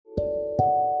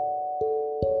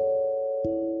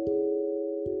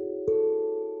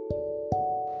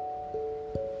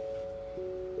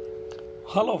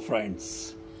Hello,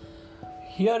 friends.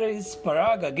 Here is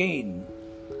Parag again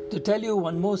to tell you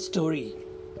one more story.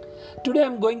 Today,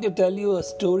 I'm going to tell you a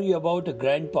story about a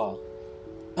grandpa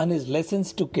and his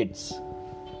lessons to kids.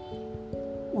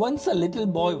 Once, a little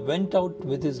boy went out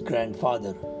with his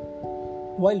grandfather.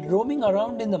 While roaming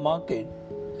around in the market,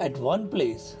 at one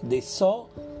place they saw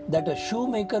that a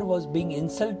shoemaker was being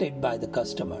insulted by the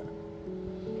customer.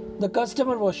 The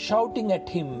customer was shouting at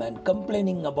him and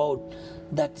complaining about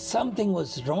that something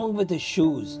was wrong with his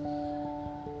shoes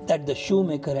that the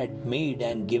shoemaker had made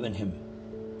and given him.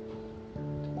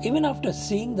 Even after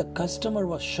seeing the customer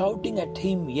was shouting at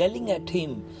him, yelling at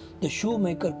him, the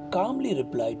shoemaker calmly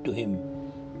replied to him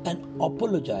and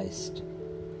apologized.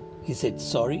 He said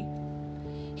sorry.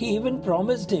 He even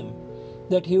promised him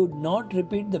that he would not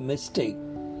repeat the mistake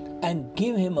and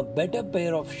give him a better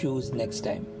pair of shoes next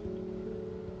time.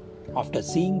 After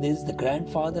seeing this, the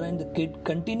grandfather and the kid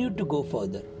continued to go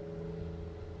further.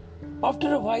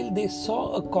 After a while, they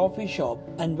saw a coffee shop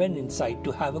and went inside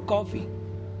to have a coffee.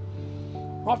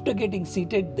 After getting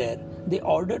seated there, they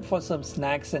ordered for some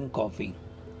snacks and coffee.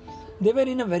 They were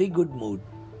in a very good mood.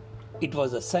 It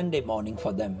was a Sunday morning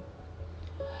for them.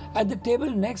 At the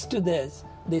table next to theirs,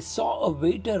 they saw a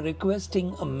waiter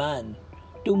requesting a man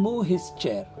to move his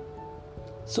chair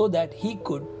so that he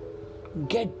could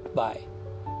get by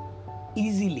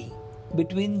easily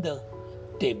between the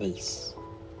tables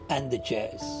and the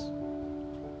chairs.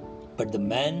 But the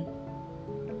man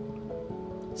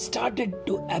started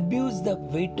to abuse the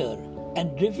waiter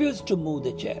and refused to move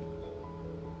the chair.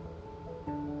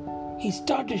 He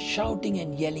started shouting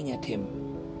and yelling at him.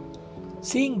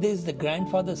 Seeing this, the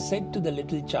grandfather said to the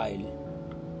little child,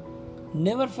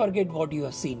 "Never forget what you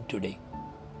have seen today."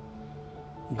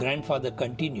 Grandfather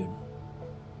continued,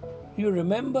 "You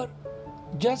remember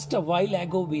just a while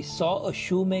ago we saw a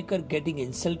shoemaker getting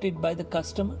insulted by the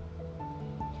customer?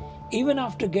 Even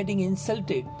after getting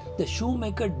insulted, the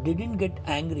shoemaker didn't get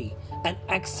angry and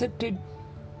accepted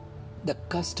the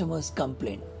customer's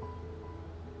complaint."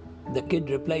 The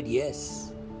kid replied, "Yes."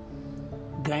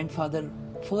 Grandfather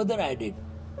further added,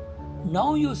 "Now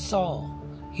you saw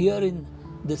here in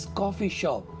this coffee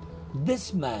shop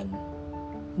this man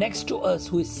next to us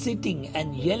who is sitting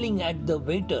and yelling at the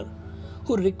waiter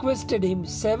who requested him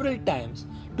several times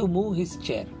to move his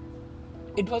chair.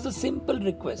 It was a simple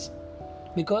request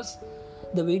because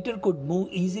the waiter could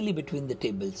move easily between the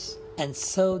tables and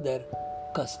serve their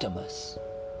customers."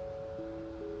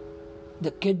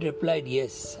 The kid replied,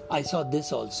 "Yes, I saw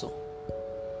this also."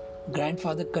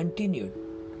 Grandfather continued,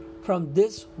 "From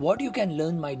this, what you can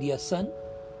learn, my dear son?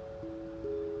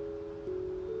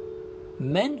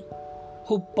 Men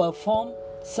who perform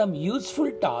some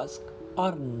useful task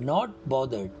are not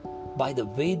bothered by the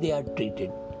way they are treated,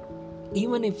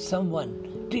 even if someone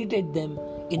treated them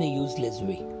in a useless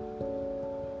way.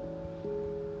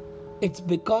 It's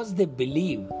because they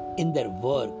believe in their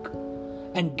work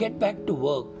and get back to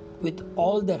work with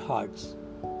all their hearts."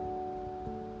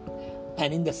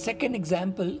 And in the second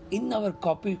example, in our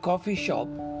coffee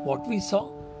shop, what we saw?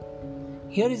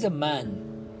 Here is a man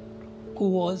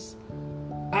who was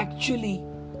actually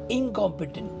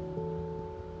incompetent.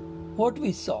 What we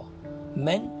saw?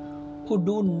 Men who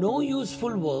do no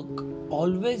useful work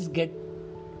always get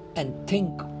and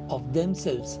think of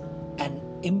themselves an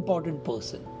important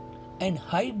person and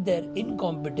hide their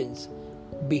incompetence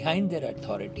behind their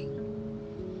authority.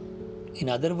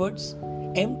 In other words,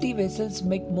 empty vessels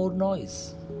make more noise.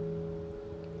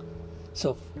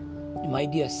 So, my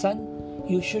dear son,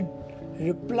 you should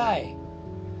reply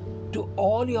to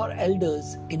all your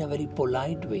elders in a very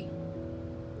polite way.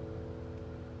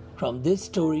 From this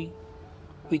story,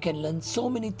 we can learn so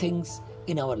many things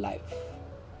in our life.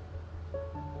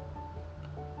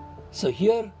 So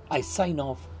here I sign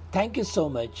off. Thank you so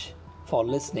much for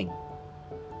listening.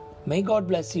 May God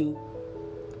bless you.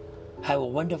 Have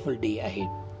a wonderful day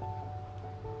ahead.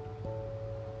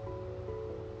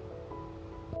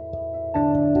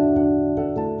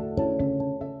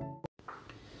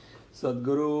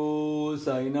 सद्गुरु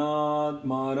साईनाथ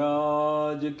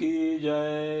महाराज की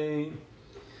जय।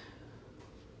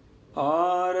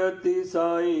 आरती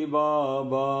साई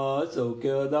बाबा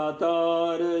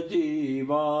सौख्यदातार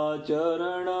जीवा,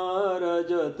 चरण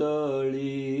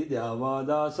रजतळी द्यावा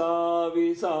दासा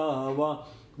विसावा,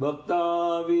 भक्ता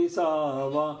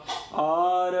विसावा।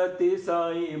 आरती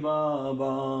साई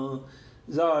बाबा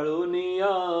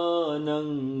जाळुनिया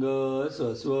नंग,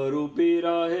 स्वस्वरूपी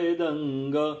राहे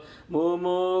दंग,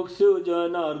 मुमुक्षु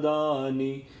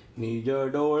जनार्दनी निज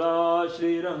डोळा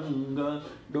श्रीरंग,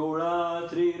 डोळा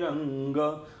श्रीरंग।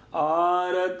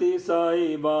 आरती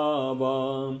साई बाबा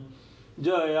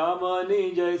जया मनी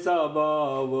जैसा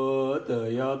भाव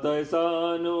तया तैसा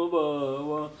अनुभव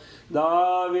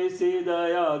दाविसी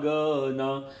दया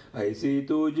गना ऐसी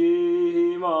तुझी ही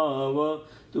माव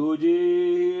तुझी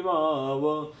ही माव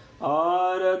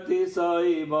आरती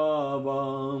साई बाबा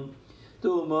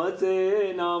तुमचे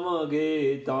नाम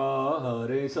घेता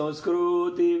हरे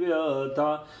संस्कृती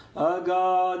व्यथा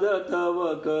अगाध तव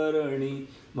करणी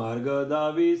मार्ग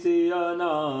दाविसी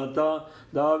अनाथा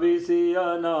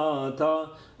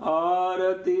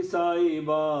आरती साई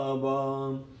बाबा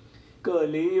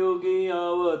कलियुगी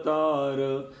अवतार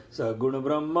सगुण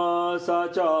ब्रह्मा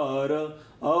साचार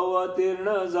अवतीर्ण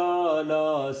झाला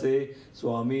से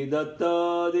स्वामी दत्त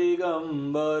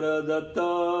दिगंबर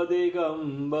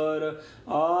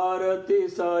आरती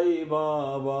साई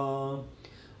बाबा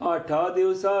 8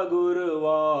 दिवसा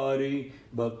गुरुवारी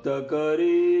भक्त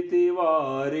करीती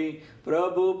वारी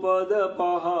प्रभु पद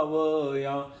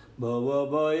पाहावया भव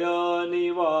भय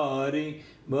निवारी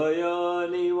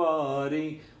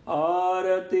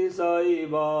आरती साई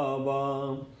बाबा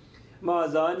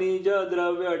माझा निज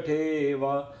द्रव्य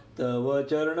ठेवा तव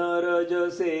चरण रज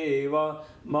सेवा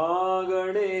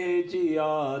मागणेची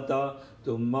आता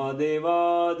तुम्हा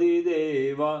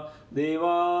देवादिदेवा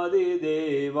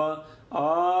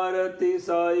आरती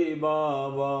साई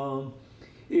बाबा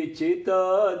इच्छित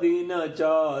दिन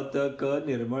चातक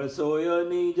निर्मळ सोय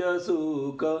निज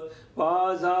सुख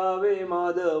पाझावे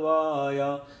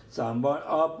माधवाया सांभाळ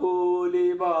आपुली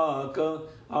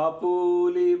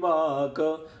बाक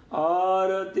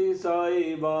आरती साई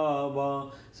बाबा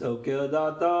सौख्य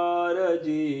दातार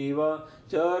जीवा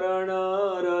चरण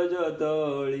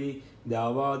रजतळी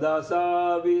द्यावा दासा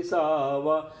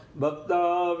विसावा भक्ता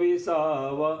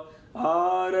विसावा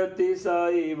आरती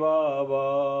साई बाबा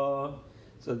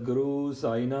सद्गुरु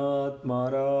साईनाथ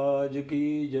महाराज की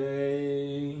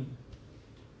जय।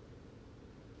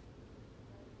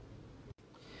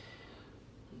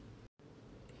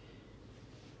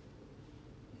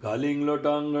 घालिंग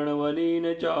लोटांगण वनीन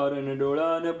चारण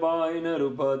डोळान पाहिन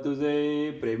रूप तुझे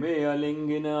प्रेमे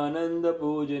अलिंगिन आनंद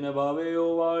पूजिन भावे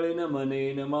ओवाळिन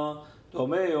मनेन मा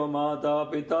त्वमेव माता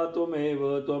पिता त्वमेव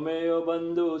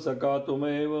बंधु सखा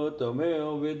त्वमेव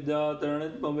विद्या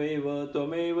तरणत्वमेव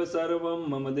त्वमेव सर्वं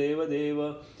मम देव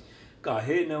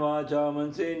काहेन वाचा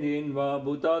मनसेन्द्रियेण वा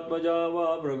भूतात्मजा वा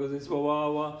प्रकृति स्वभावा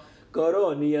वा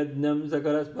करोमि यज्ञं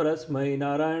सकलस्परस्मै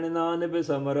नारायणानपि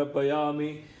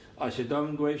समर्पयामि आशितं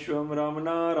क्वैश्वं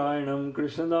रामनारायणं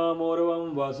कृष्णदामोरवं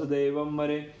वासुदेवं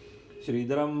हरे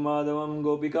श्रीधरं माधवं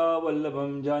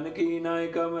गोपिकावल्लभं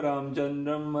जानकीनायकं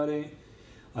रामचन्द्रं हरे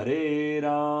हरे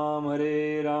राम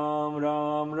राम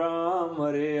राम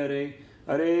हरे हरे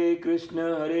हरे कृष्ण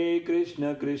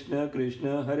कृष्ण कृष्ण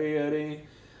हरे हरे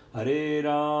हरे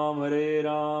राम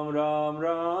राम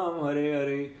राम हरे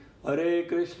हरे हरे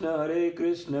कृष्ण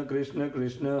कृष्ण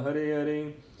कृष्ण हरे हरे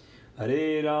हरे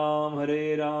राम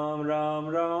राम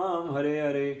राम हरे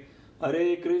हरे हरे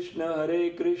कृष्ण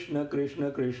कृष्ण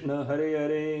कृष्ण हरे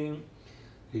हरे।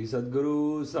 श्री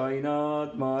सद्गुरु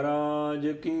साईनाथ महाराज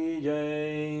की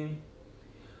जय।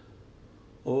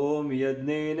 ओम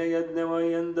यज्ञेन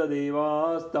यज्ञमयन्त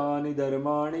देवास्तानि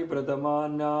धर्माणि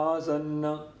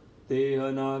प्रथमान्यासन्न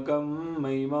तेहनाकं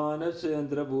महिमानस्य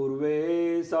यन्त्रपूर्वे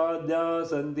साध्या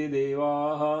सन्ति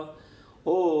देवाः।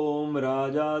 ओम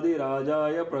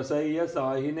राजाधिराजाय प्रसह्य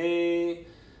साहिने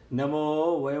नमो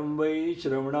वयं वै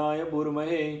श्रवणाय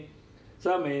पुर्महे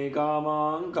समे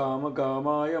कामां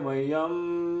कामकामाय मह्यं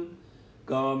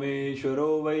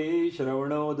कामेश्वरो वै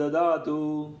श्रवणो ददातु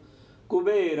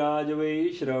कुबेराज वै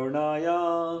श्रवणाय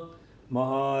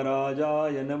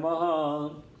महाराजाय नमः।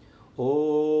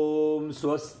 ओम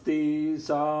स्वस्ति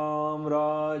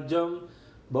साम्राज्यं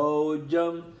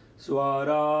भोज्यं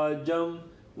स्वराज्यं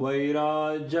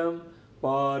वैराज्यं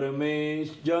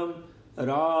पारमेश्यं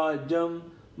राज्यं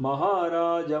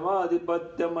महाराजमाधिपत्यमयं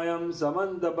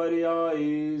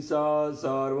समन्तपर्यायी सा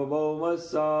सार्वभौम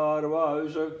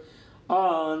सार्वायुष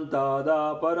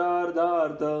आन्तादापरार्धार्थ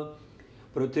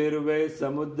पृथिर्वै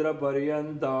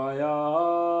समुद्रपर्यन्ताया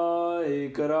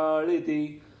एकराळिति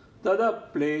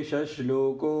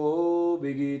तदप्लेशश्लोको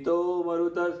विगीतो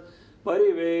मरुतः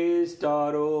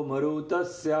परिवेष्टारो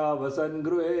मरुतस्यावसन्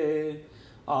गृहे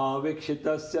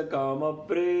आवीक्षितस्य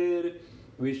कामप्रेर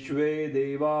विश्वे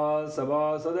देवा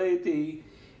सभासदैति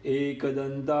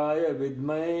एकदन्ताय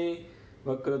विद्महे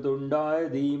वक्रतुण्डाय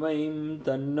धीमहि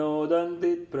तन्नो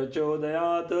दन्तिः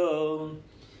प्रचोदयात्।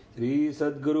 श्री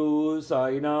सद्गुरु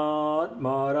साईनाथ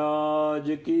महाराज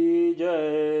की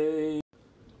जय।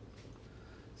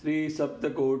 श्री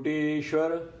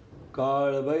सप्तकोटेश्वर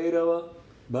काल भैरव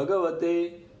भगवते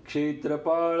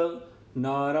क्षेत्रपाळ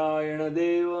नारायण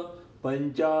देव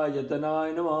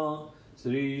पंचायतनाय नमः।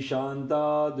 श्री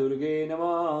शांता दुर्गे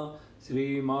नमः।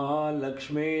 श्री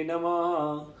महालक्ष्मी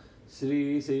नमः।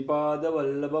 श्री श्रीपाद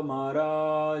वल्लभ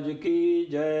महाराज की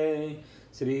जय।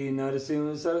 श्री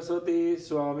नरसिंह सरस्वती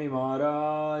स्वामी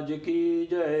महाराज की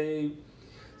जय।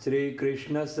 श्री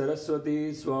कृष्ण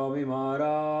सरस्वती स्वामी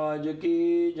महाराज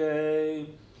की जय।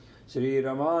 श्री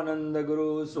रमानंद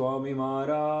गुरु स्वामी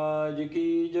महाराज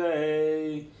की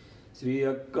जय। श्री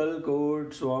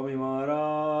अक्कलकोट स्वामी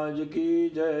महाराज की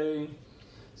जय।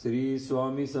 श्री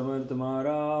स्वामी समर्थ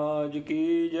महाराज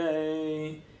की जय।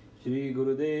 श्री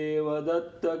गुरुदेव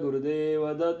दत्त गुरुदेव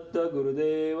दत्त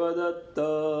गुरुदेव दत्त।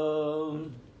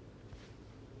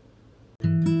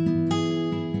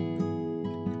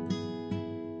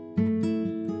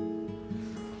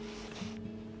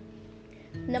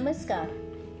 नमस्कार.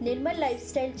 निर्मल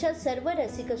लाईफस्टाईलच्या सर्व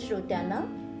रसिक श्रोत्यांना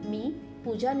मी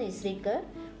पूजा नेसरेकर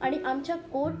आणि आमच्या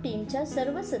कोर टीमच्या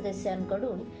सर्व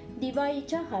सदस्यांकडून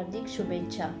दिवाळीच्या हार्दिक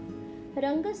शुभेच्छा.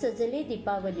 रंग सजले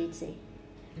दीपावलीचे.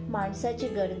 माणसाची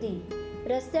गर्दी,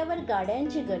 रस्त्यावर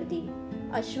गाड्यांची गर्दी,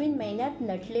 अश्विन महिन्यात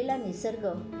नटलेला निसर्ग,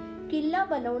 किल्ला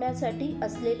बनवण्यासाठी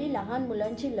असलेली लहान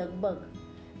मुलांची लगबग.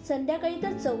 संध्याकाळी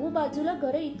तर चहूबाजूला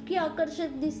घरं इतकी आकर्षक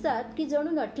दिसतात की जणू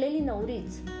नटलेली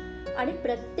नवरीच. आणि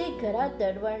प्रत्येक घरात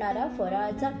दडवणारा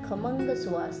फराळाचा खमंग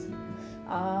सुवास.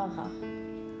 आहा.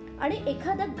 आणि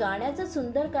एखादा गाण्याचा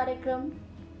सुंदर कार्यक्रम.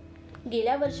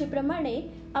 गेल्या वर्षीप्रमाणे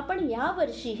आपण या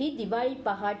वर्षीही दिवाळी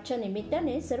पहाटच्या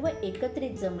निमित्ताने सर्व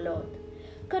एकत्रित जमलो आहोत.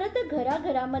 खरं तर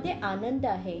घराघरामध्ये आनंद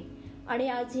आहे आणि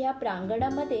आज या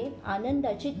प्रांगणामध्ये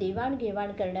आनंदाची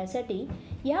देवाणघेवाण करण्यासाठी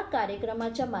या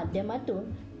कार्यक्रमाच्या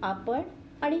माध्यमातून आपण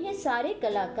आणि हे सारे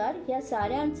कलाकार या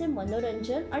साऱ्यांचे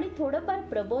मनोरंजन आणि थोडंफार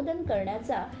प्रबोधन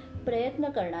करण्याचा प्रयत्न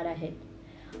करणार आहेत.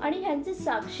 आणि ह्यांचे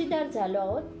साक्षीदार झालो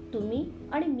आहोत तुम्ही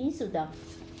आणि मी सुद्धा.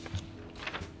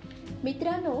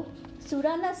 मित्रांनो,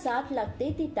 सुराला साथ लागते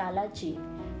ती तालाची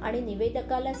आणि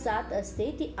निवेदकाला साथ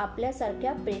असते ती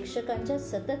आपल्यासारख्या प्रेक्षकांच्या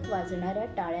सतत वाजणाऱ्या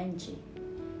टाळ्यांची.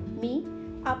 मी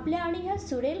आपल्या आणि ह्या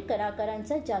सुरेल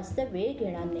कलाकारांचा जास्त वेळ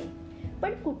घेणार नाही,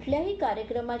 पण कुठल्याही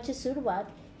कार्यक्रमाची सुरुवात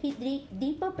ही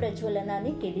दीप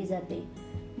प्रज्वलनाने केली जाते.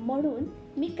 म्हणून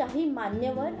मी काही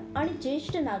मान्यवर आणि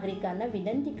ज्येष्ठ नागरिकांना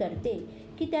विनंती करते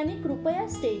की त्यांनी कृपया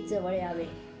स्टेजजवळ यावे.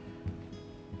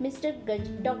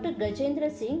 Doctor Gajendra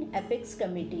Singh, apex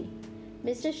committee.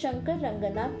 Mister Shankar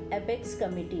Ranganath, apex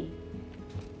committee.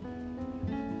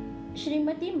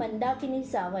 Shrimati Mandakini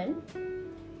Sawant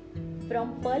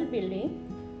from pearl building,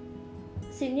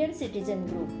 senior citizen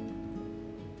group.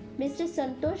 Mister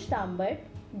Santosh Tambat,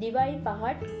 Diwali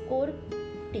पहाट core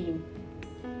team.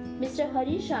 Mister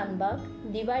Hari Shanbhag,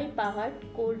 Diwali पहाट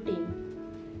core team.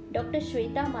 Doctor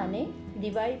Shweta Mane,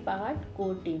 Diwali पहाट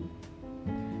कोर टीम.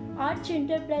 आर्च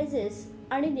एंटरप्राइजेस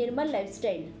आणि निर्मल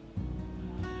लाईफस्टाईल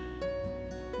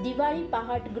दिवाळी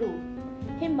पहाट ग्रुप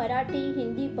हे मराठी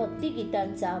हिंदी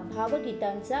भक्तिगीतांचा,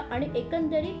 भावगीतांचा आणि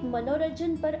एकंदरीत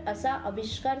मनोरंजनपर असा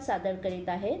आविष्कार सादर करीत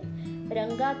आहेत.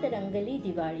 रंगात रंगली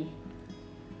दिवाळी.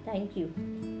 थँक्यू.